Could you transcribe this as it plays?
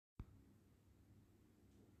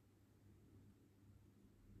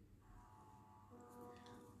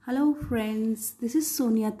Hello, friends. This is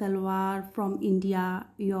Sonia Talwar from India,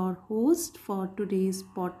 your host for today's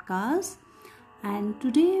podcast. And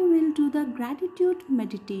today we'll do the gratitude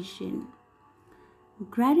meditation.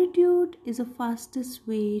 Gratitude is the fastest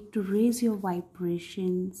way to raise your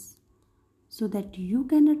vibrations so that you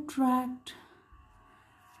can attract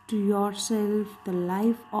to yourself the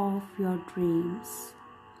life of your dreams.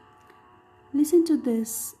 Listen to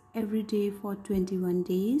this every day for 21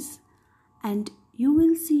 days and you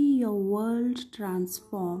will see your world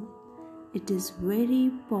transform. It is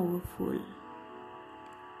very powerful.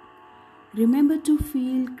 Remember to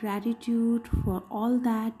feel gratitude for all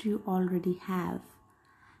that you already have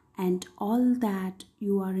and all that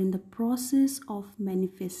you are in the process of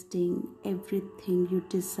manifesting. Everything you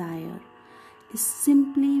desire is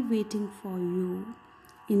simply waiting for you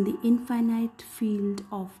in the infinite field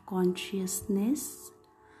of consciousness,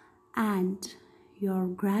 and your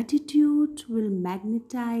gratitude will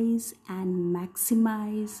magnetize and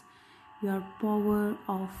maximize your power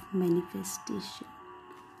of manifestation.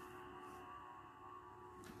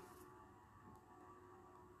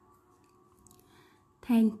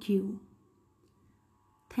 Thank you.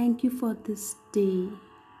 Thank you for this day.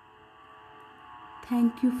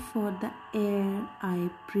 Thank you for the air I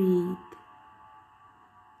breathe.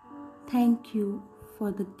 Thank you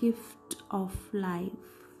for the gift of life.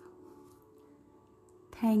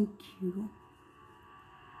 Thank you.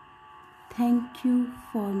 Thank you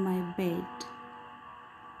for my bed.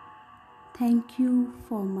 Thank you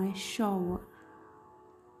for my shower.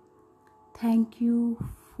 Thank you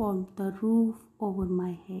for the roof over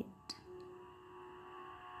my head.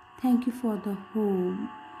 Thank you for the home.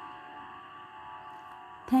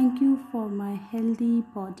 Thank you for my healthy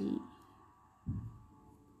body.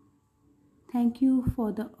 Thank you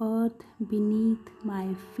for the earth beneath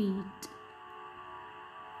my feet.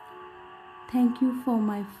 Thank you for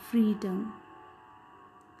my freedom.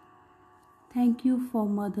 Thank you for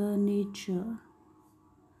Mother Nature.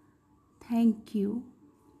 Thank you.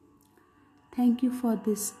 Thank you for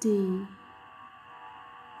this day.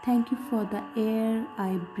 Thank you for the air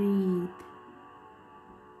I breathe.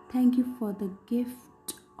 Thank you for the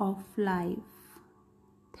gift of life.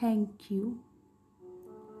 Thank you.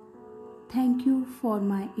 Thank you for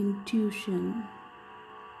my intuition.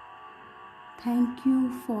 Thank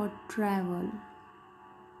you for travel.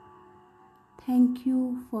 Thank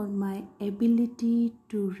you for my ability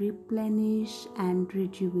to replenish and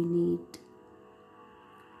rejuvenate.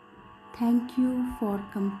 Thank you for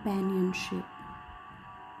companionship.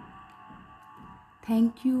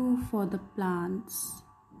 Thank you for the plants.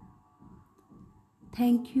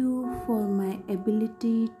 Thank you for my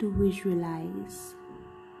ability to visualize.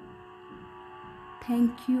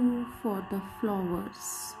 Thank you for the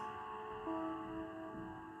flowers.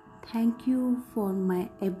 Thank you for my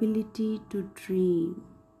ability to dream.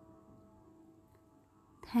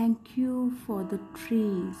 Thank you for the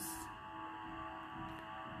trees.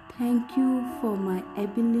 Thank you for my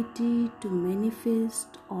ability to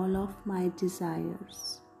manifest all of my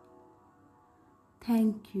desires.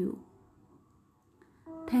 Thank you.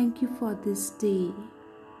 Thank you for this day.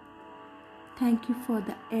 Thank you for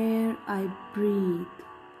the air I breathe.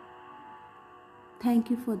 Thank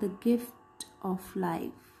you for the gift of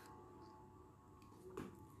life.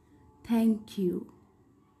 Thank you.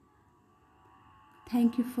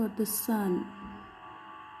 Thank you for the sun.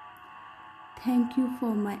 Thank you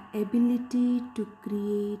for my ability to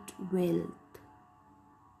create wealth.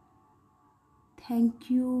 Thank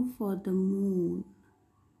you for the moon.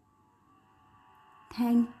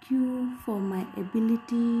 Thank you for my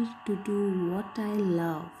ability to do what I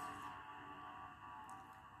love.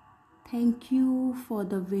 Thank you for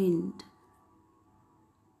the wind.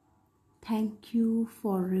 Thank you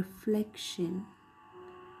for reflection.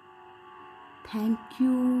 Thank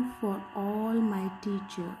you for all my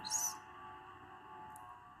teachers.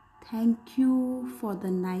 Thank you for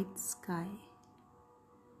the night sky.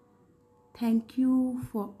 Thank you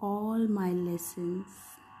for all my lessons.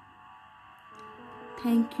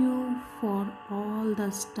 Thank you for all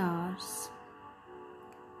the stars.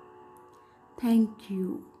 Thank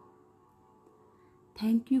you.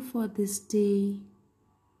 Thank you for this day.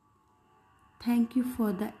 Thank you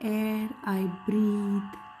for the air I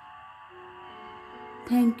breathe.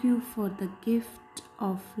 Thank you for the gift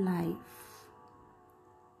of life.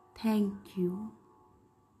 Thank you.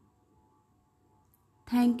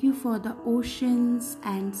 Thank you for the oceans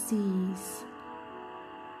and seas.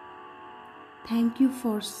 Thank you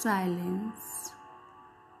for silence.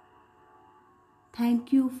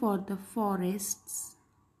 Thank you for the forests.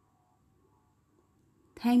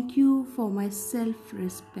 Thank you for my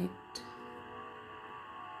self-respect.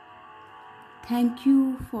 Thank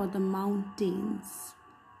you for the mountains.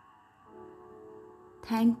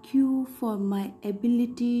 Thank you for my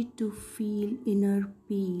ability to feel inner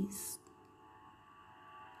peace.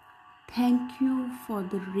 Thank you for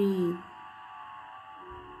the rain.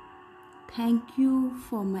 Thank you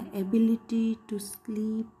for my ability to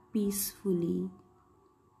sleep peacefully.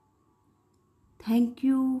 Thank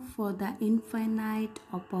you for the infinite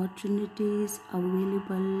opportunities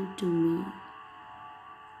available to me.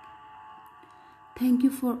 Thank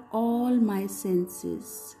you for all my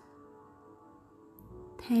senses.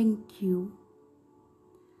 Thank you.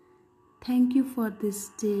 Thank you for this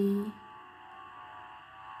day.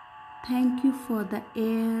 Thank you for the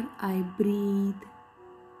air I breathe.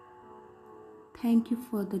 Thank you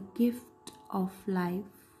for the gift of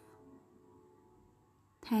life.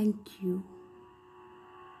 Thank you.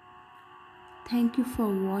 Thank you for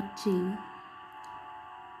watching.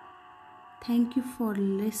 Thank you for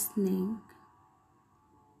listening.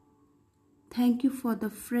 Thank you for the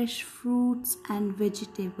fresh fruits and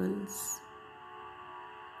vegetables.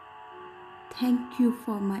 Thank you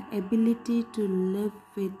for my ability to live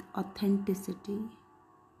with authenticity.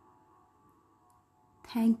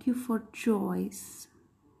 Thank you for choice.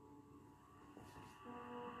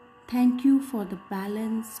 Thank you for the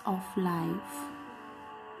balance of life.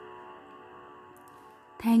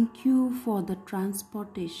 Thank you for the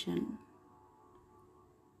transportation.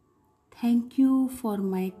 Thank you for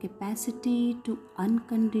my capacity to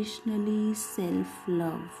unconditionally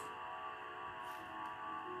self-love.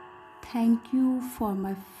 Thank you for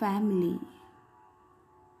my family.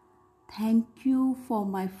 Thank you for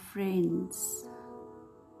my friends.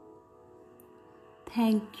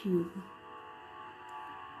 Thank you.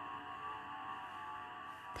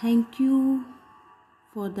 Thank you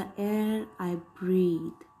for the air I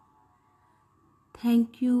breathe.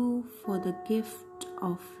 Thank you for the gift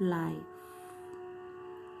of life.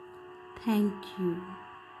 Thank you.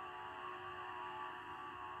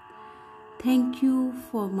 Thank you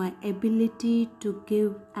for my ability to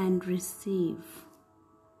give and receive.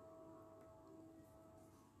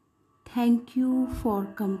 Thank you for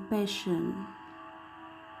compassion.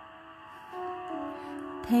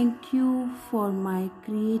 Thank you for my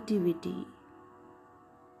creativity.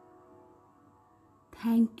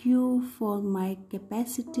 Thank you for my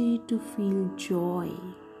capacity to feel joy.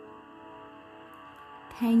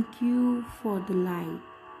 Thank you for the light.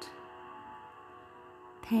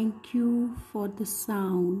 Thank you for the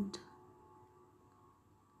sound.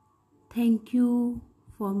 Thank you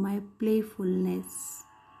for my playfulness.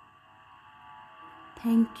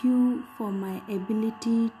 Thank you for my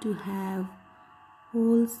ability to have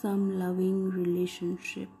wholesome, loving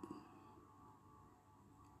relationship.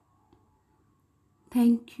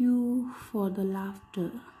 Thank you for the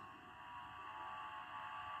laughter.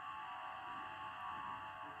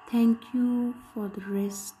 Thank you for the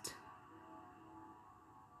rest.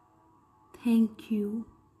 Thank you.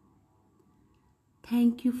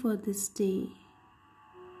 Thank you for this day.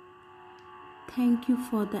 Thank you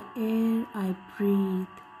for the air I breathe.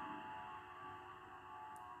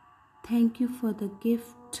 Thank you for the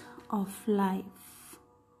gift of life.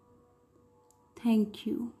 Thank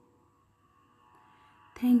you.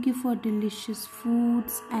 Thank you for delicious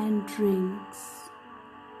foods and drinks.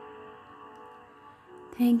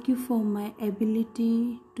 Thank you for my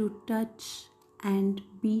ability to touch and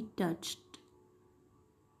be touched.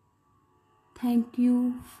 Thank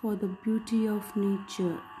you for the beauty of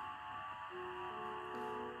nature.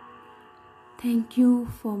 Thank you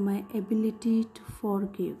for my ability to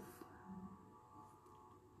forgive.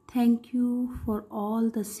 Thank you for all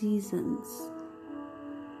the seasons.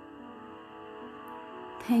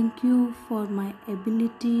 Thank you for my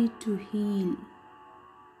ability to heal.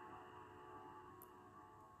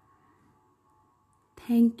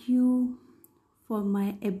 Thank you for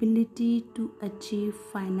my ability to achieve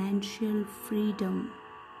financial freedom.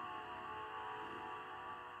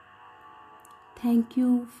 Thank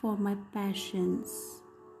you for my passions.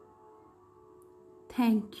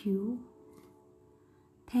 Thank you.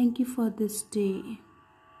 Thank you for this day.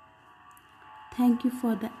 Thank you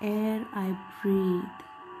for the air I breathe.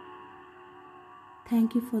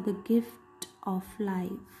 Thank you for the gift of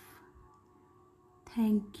life.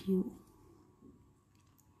 Thank you.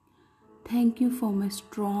 Thank you for my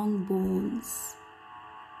strong bones.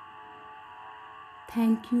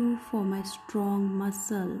 Thank you for my strong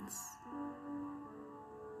muscles.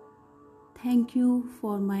 Thank you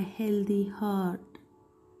for my healthy heart.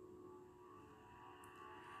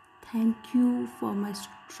 Thank you for my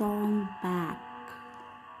strong back.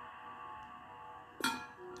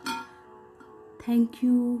 Thank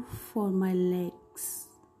you for my legs.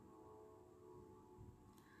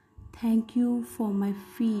 Thank you for my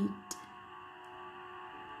feet.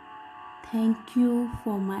 Thank you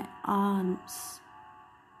for my arms.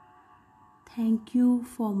 Thank you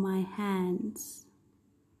for my hands.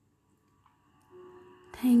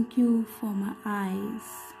 Thank you for my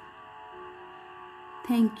eyes.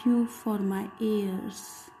 Thank you for my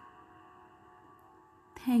ears.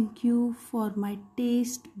 Thank you for my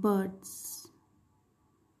taste buds.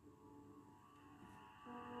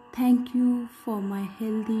 Thank you for my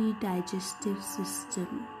healthy digestive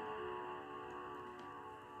system.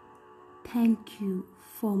 Thank you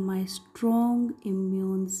for my strong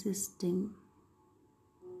immune system.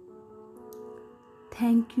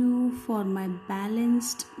 Thank you for my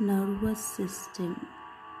balanced nervous system.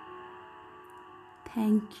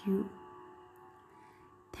 Thank you.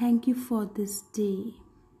 Thank you for this day.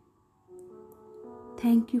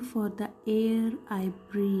 Thank you for the air I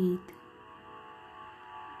breathe.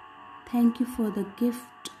 Thank you for the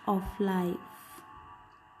gift of life.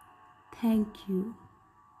 Thank you.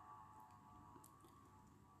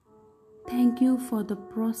 Thank you for the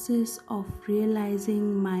process of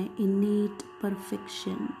realizing my innate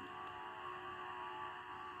perfection.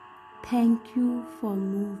 Thank you for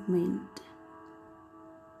movement.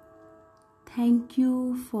 Thank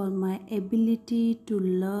you for my ability to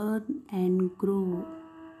learn and grow.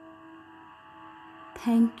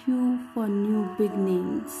 Thank you for new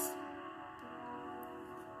beginnings.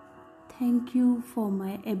 Thank you for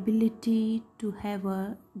my ability to have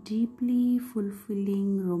a deeply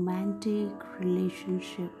fulfilling romantic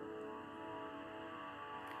relationship.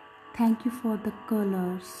 Thank you for the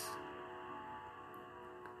colors.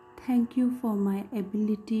 Thank you for my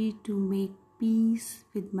ability to make peace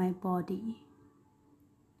with my body.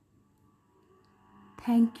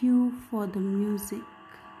 Thank you for the music.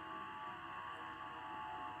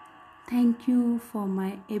 Thank you for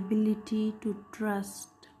my ability to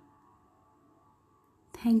trust.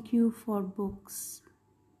 Thank you for books.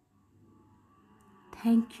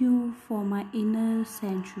 Thank you for my inner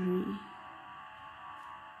sanctuary.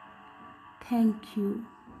 Thank you.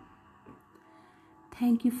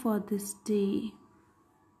 Thank you for this day.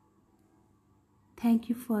 Thank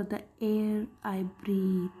you for the air I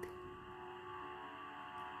breathe.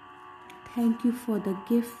 Thank you for the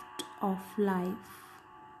gift of life.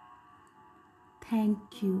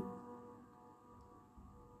 Thank you.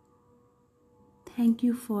 Thank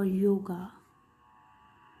you for yoga.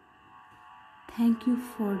 Thank you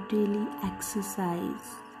for daily exercise.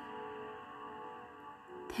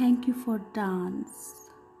 Thank you for dance.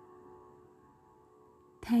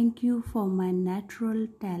 Thank you for my natural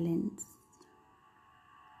talents.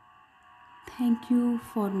 Thank you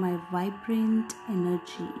for my vibrant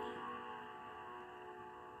energy.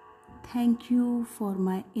 Thank you for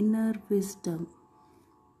my inner wisdom.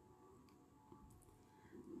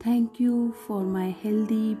 Thank you for my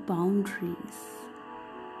healthy boundaries.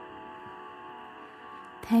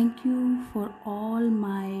 Thank you for all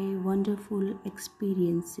my wonderful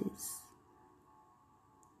experiences.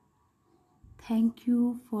 Thank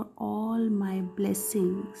you for all my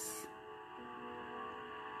blessings.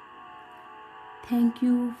 Thank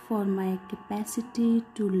you for my capacity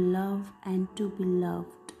to love and to be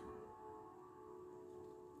loved.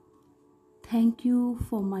 Thank you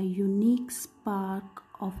for my unique spark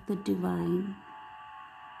of the divine.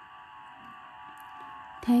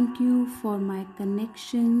 Thank you for my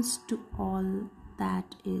connections to all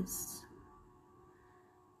that is.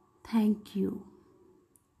 Thank you.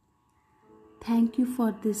 Thank you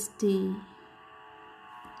for this day.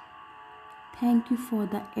 Thank you for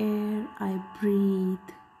the air I breathe.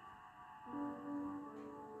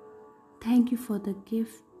 Thank you for the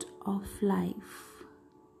gift of life.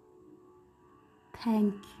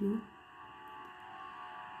 Thank you.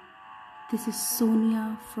 This is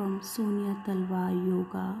Sonia from Sonia Talwar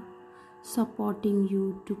Yoga, supporting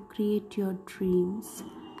you to create your dreams,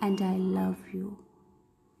 and I love you.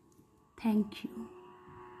 Thank you.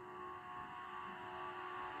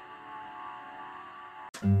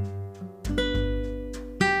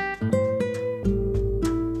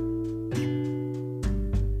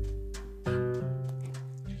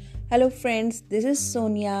 Hello friends, this is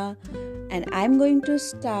Sonia and I'm going to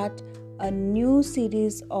start a new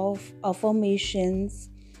series of affirmations.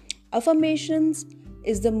 Affirmations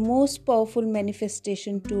is the most powerful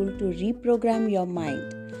manifestation tool to reprogram your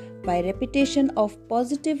mind. By repetition of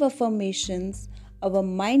positive affirmations, our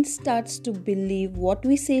mind starts to believe what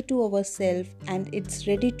we say to ourselves and it's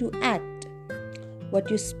ready to act. What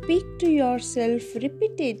you speak to yourself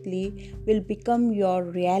repeatedly will become your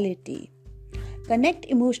reality. Connect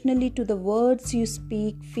emotionally to the words you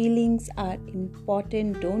speak. Feelings are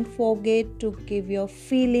important. Don't forget to give your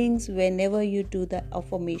feelings whenever you do the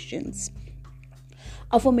affirmations.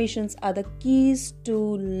 Affirmations are the keys to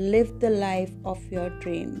live the life of your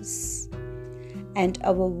dreams. And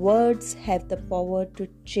our words have the power to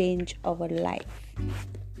change our life.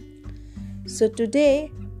 So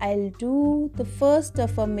today I'll do the first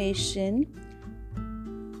affirmation,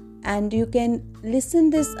 and you can listen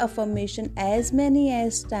this affirmation as many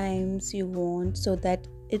as times you want so that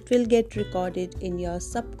it will get recorded in your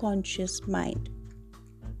subconscious mind.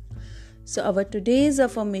 So our today's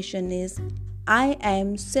affirmation is, I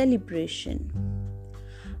am celebration.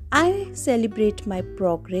 I celebrate my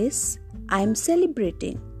progress. I am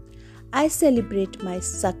celebrating. I celebrate my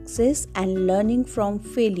success and learning from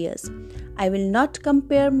failures. I will not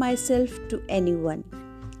compare myself to anyone.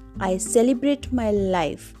 I celebrate my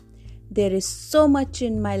life. There is so much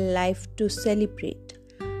in my life to celebrate.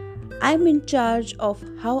 I am in charge of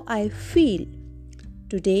how I feel.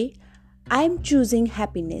 Today, I am choosing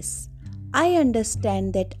happiness. I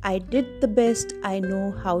understand that I did the best I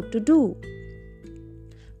know how to do.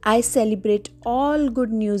 I celebrate all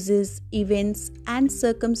good news, events, and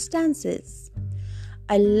circumstances.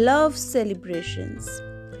 I love celebrations.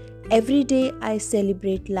 Every day I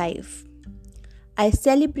celebrate life. I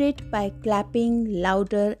celebrate by clapping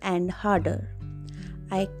louder and harder.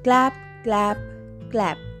 I clap, clap,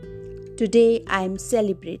 clap. Today I am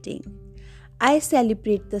celebrating. I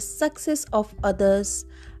celebrate the success of others.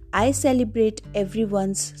 I celebrate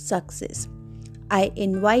everyone's success. I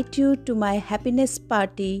invite you to my happiness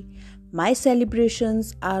party. My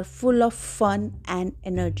celebrations are full of fun and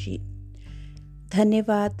energy.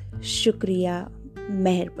 Dhanyavad, Shukriya,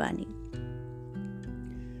 Meherbani.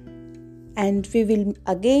 And we will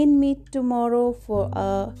again meet tomorrow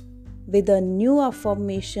with a new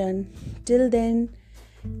affirmation. Till then,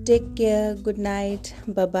 take care, good night,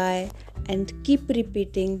 bye-bye, and keep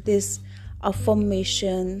repeating this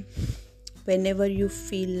affirmation whenever you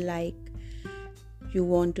feel like you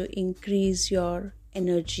want to increase your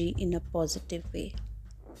energy in a positive way.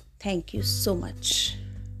 Thank you so much.